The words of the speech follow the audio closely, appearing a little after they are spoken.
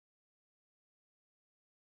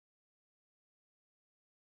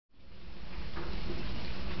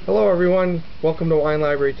Hello everyone, welcome to Wine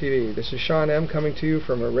Library TV. This is Sean M. coming to you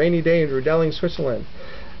from a rainy day in Rudelling, Switzerland,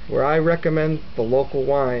 where I recommend the local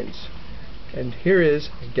wines. And here is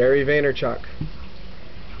Gary Vaynerchuk.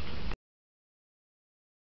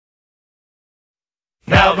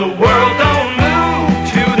 Now the world don't move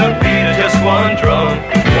to the beat of just one drum.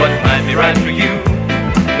 What might be right for you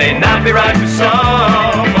may not be right for some.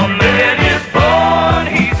 A man is born,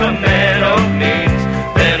 he's a man of means.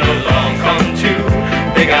 Then along come two.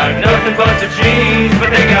 They got nothing but the genes,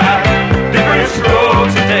 but they got different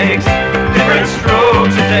strokes it takes. Different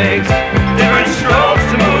strokes it takes. Different strokes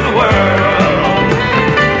to move the world.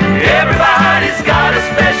 Everybody's got a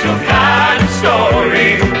special kind of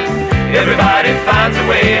story. Everybody finds a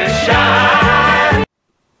way to shine.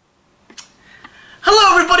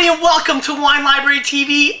 Hello everybody and welcome to Wine Library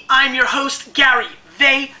TV. I'm your host Gary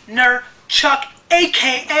Vaynerchuk,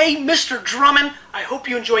 aka Mr. Drummond. I hope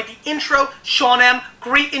you enjoyed the intro. Sean M,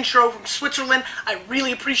 great intro from Switzerland. I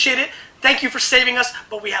really appreciate it. Thank you for saving us,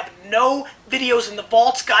 but we have no videos in the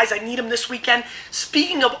vaults. Guys, I need them this weekend.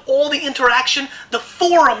 Speaking of all the interaction, the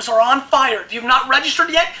forums are on fire. If you've not registered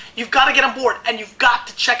yet, you've got to get on board, and you've got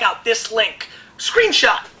to check out this link.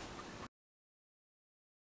 Screenshot.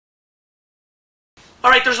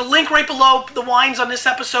 Alright, there's a link right below the wines on this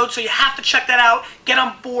episode, so you have to check that out. Get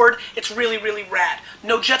on board. It's really, really rad.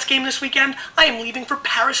 No Jets game this weekend. I am leaving for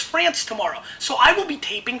Paris, France tomorrow. So I will be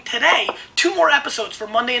taping today 2 more episodes for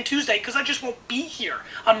Monday and Tuesday because I just won't be here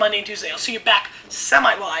on Monday and Tuesday. I'll see you back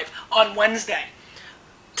semi-live on Wednesday.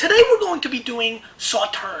 Today we're going to be doing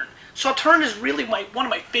Sauternes. Sauternes is really one of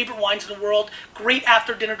my favorite wines in the world. Great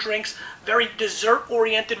after-dinner drinks, very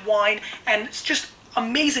dessert-oriented wine, and it's just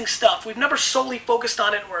amazing stuff. We've never solely focused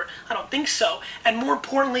on it, or I don't think so. And more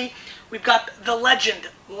importantly, we've got the legend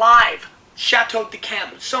live, Chateau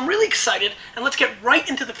D'Yquem. So I'm really excited, and let's get right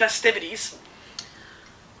into the festivities.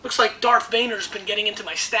 Looks like Darth Vader's been getting into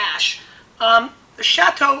my stash. The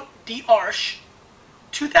Chateau D'Yquem,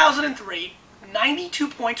 2003, 92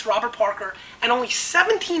 points, Robert Parker, and only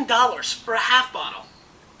 $17 for a half bottle.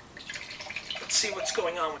 Let's see what's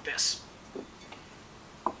going on with this.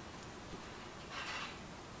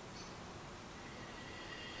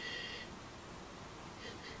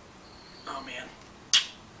 Oh man.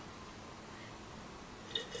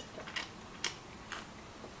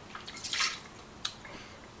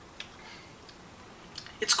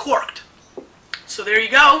 It's corked. So there you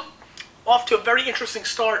go. Off to a very interesting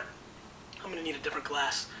start. I'm going to need a different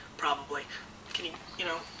glass, probably. Can you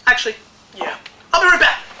know, actually, yeah. I'll be right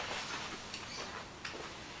back.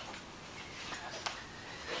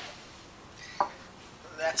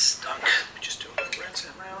 That stunk. Let me just do a little rinse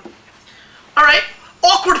it around. Alright.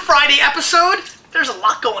 Awkward Friday episode. There's a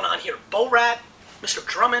lot going on here. Bo Rat, Mr.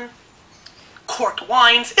 Drummond, corked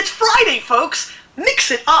wines. It's Friday, folks. Mix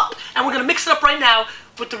it up. And we're going to mix it up right now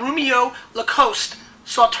with the Rumilly Lacoste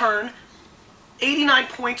Sauternes. 89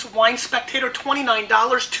 points, Wine Spectator,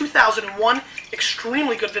 $29, 2001.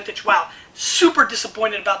 Extremely good vintage. Wow. Super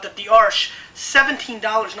disappointed about the D'Yquem.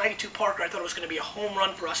 $17, 92 Parker. I thought it was going to be a home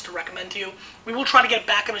run for us to recommend to you. We will try to get it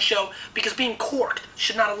back on the show because being corked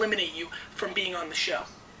should not eliminate you from being on the show.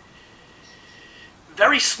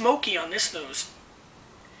 Very smoky on this nose.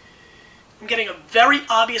 I'm getting a very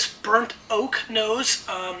obvious burnt oak nose.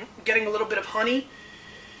 Getting a little bit of honey.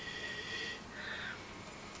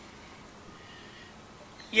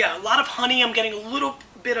 Yeah, a lot of honey. I'm getting a little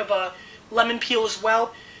bit of a lemon peel as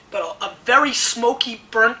well. But a very smoky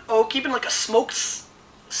burnt oak, even like a smoked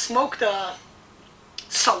salami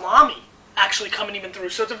actually coming even through.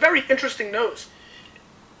 So it's a very interesting nose.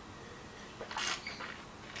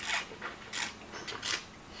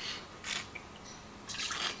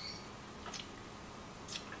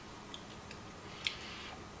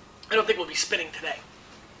 I don't think we'll be spitting today.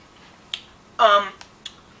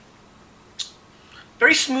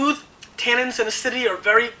 Very smooth. Tannins and acidity are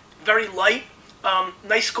very, very light.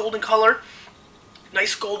 Nice golden color.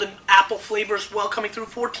 Nice golden apple flavor as well coming through.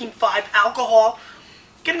 14.5 alcohol.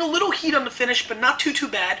 Getting a little heat on the finish, but not too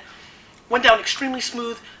bad. Went down extremely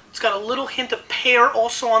smooth. It's got a little hint of pear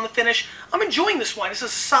also on the finish. I'm enjoying this wine. This is a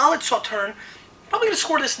solid Sauternes. Probably going to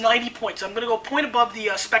score this 90 points. I'm going to go a point above the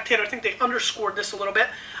Spectator. I think they underscored this a little bit.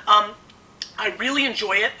 I really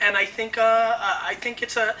enjoy it, and I think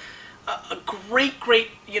it's a great,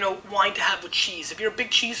 wine to have with cheese. If you're a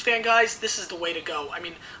big cheese fan, guys, this is the way to go. I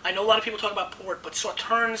mean, I know a lot of people talk about port, but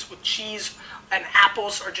Sauternes with cheese and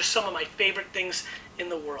apples are just some of my favorite things in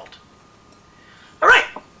the world. All right,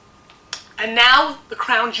 and now the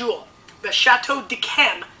crown jewel, the Chateau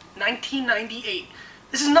D'Yquem, 1998.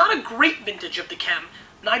 This is not a great vintage of D'Yquem.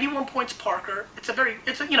 91 points Parker. It's a,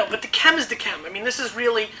 but D'Yquem is D'Yquem. I mean, this is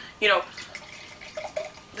really,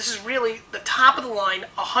 this is really the top of the line,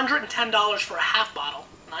 $110 for a half bottle,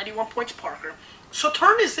 91 points Parker.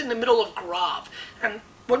 Sauternes is in the middle of Grave, and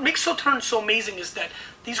what makes Sauternes so amazing is that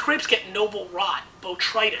these grapes get noble rot,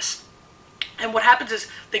 botrytis. And what happens is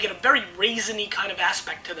they get a very raisiny kind of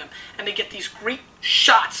aspect to them, and they get these great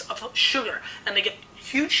shots of sugar, and they get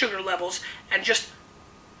huge sugar levels, and just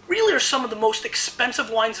really are some of the most expensive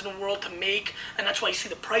wines in the world to make, and that's why you see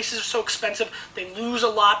the prices are so expensive. They lose a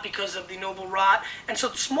lot because of the noble rot, and so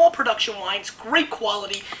small production wines, great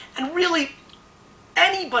quality, and really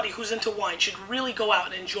anybody who's into wine should really go out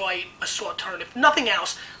and enjoy a Sauternes. If nothing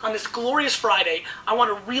else, on this glorious Friday, I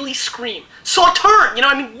want to really scream, Sauternes!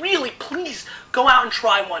 I mean, really, please go out and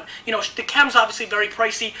try one. D'Yquem's obviously very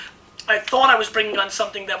pricey. I thought I was bringing on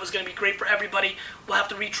something that was going to be great for everybody. We'll have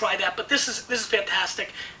to retry that, but this is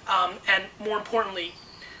fantastic. And more importantly,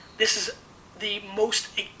 this is the most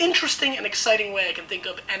interesting and exciting way I can think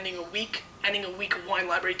of ending a week of Wine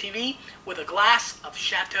Library TV with a glass of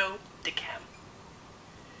Chateau D'Yquem.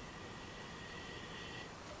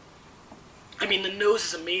 I mean, the nose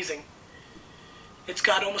is amazing. It's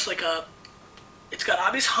got almost like it's got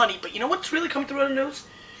obvious honey, but you know what's really coming through the nose?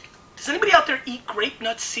 Does anybody out there eat grape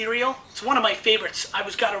nut cereal? It's one of my favorites. I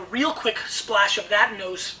got a real quick splash of that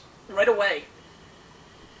nose right away.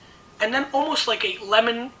 And then almost like a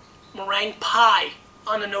lemon meringue pie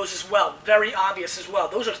on the nose as well. Very obvious as well.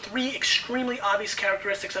 Those are three extremely obvious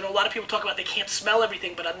characteristics. I know a lot of people talk about they can't smell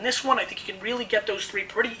everything, but on this one, I think you can really get those three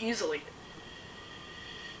pretty easily.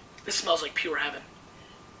 This smells like pure heaven.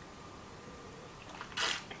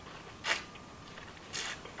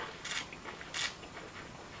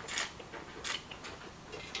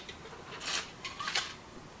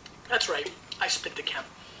 That's right, I spit D'Yquem.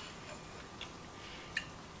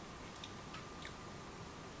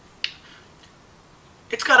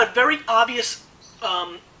 It's got a very obvious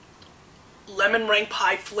lemon meringue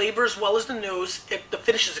pie flavor as well as the nose. The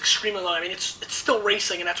finish is extremely long. I mean, it's still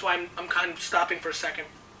racing, and that's why I'm kind of stopping for a second.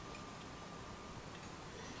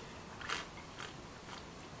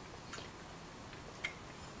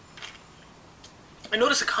 I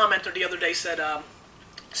noticed a commenter the other day said,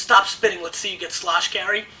 stop spitting, let's see you get slosh,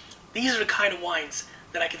 Gary. These are the kind of wines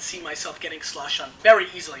that I can see myself getting slosh on very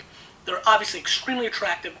easily. They're obviously extremely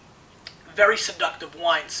attractive, very seductive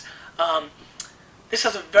wines. This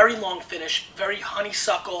has a very long finish, very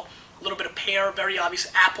honeysuckle, a little bit of pear, very obvious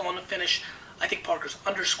apple on the finish. I think Parker's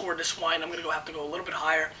underscored this wine. I'm going to have to go a little bit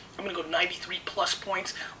higher. I'm going to go 93 plus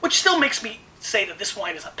points, which still makes me say that this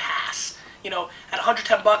wine is a pass. At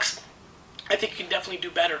 110 bucks, I think you can definitely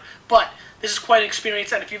do better. But this is quite an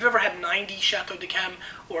experience, and if you've ever had 90 Chateau D'Yquem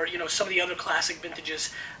or some of the other classic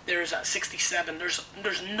vintages, there's 67.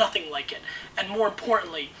 There's nothing like it. And more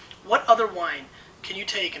importantly, what other wine can you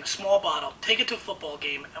take in a small bottle, take it to a football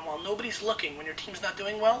game, and while nobody's looking, when your team's not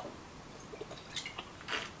doing well,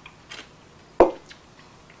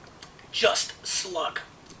 just slug.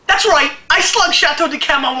 That's right, I slug Chateau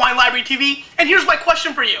D'Yquem on Wine Library TV, and here's my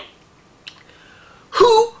question for you.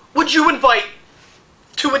 Who would you invite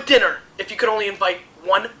to a dinner if you could only invite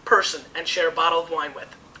one person and share a bottle of wine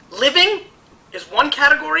with? Living is one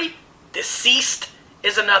category, deceased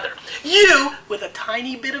is another. You, with a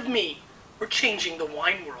tiny bit of me, we're changing the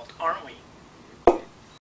wine world, aren't we?